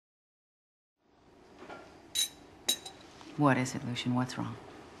What is it, Lucian? What's wrong?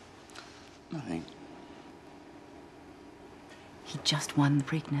 Nothing. He just won the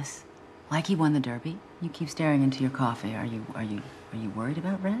Preakness. Like he won the Derby. You keep staring into your coffee. Are you worried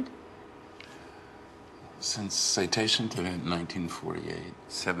about Red? Since citation to 1948,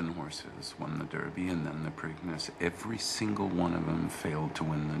 7 horses won the Derby and then the Preakness. Every single one of them failed to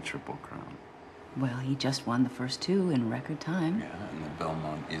win the Triple Crown. Well, he just won the first 2 in record time. Yeah, and the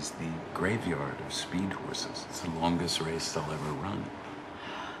Belmont is the graveyard of speed horses. It's the longest race they'll ever run.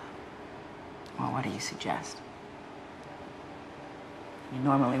 Well, what do you suggest?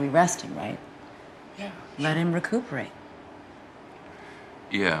 Normally we rest him, right? Yeah. Let him recuperate.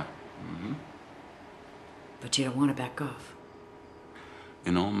 Yeah. Mm-hmm. But you don't want to back off.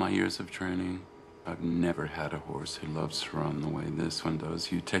 In all my years of training, I've never had a horse who loves to run the way this one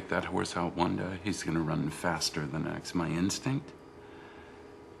does. You take that horse out one day, he's going to run faster the next. My instinct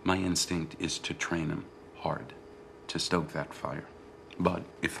is to train him hard, to stoke that fire. But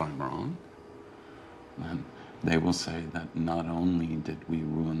if I'm wrong, then they will say that not only did we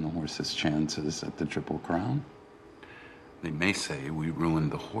ruin the horse's chances at the Triple Crown, they may say we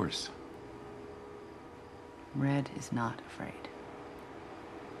ruined the horse. Red is not afraid.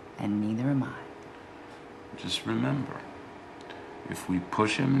 And neither am I. Just remember, if we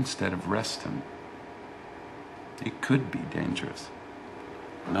push him instead of rest him, it could be dangerous.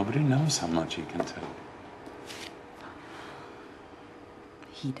 Nobody knows how much he can take.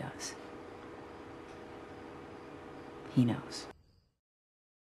 He does. He knows.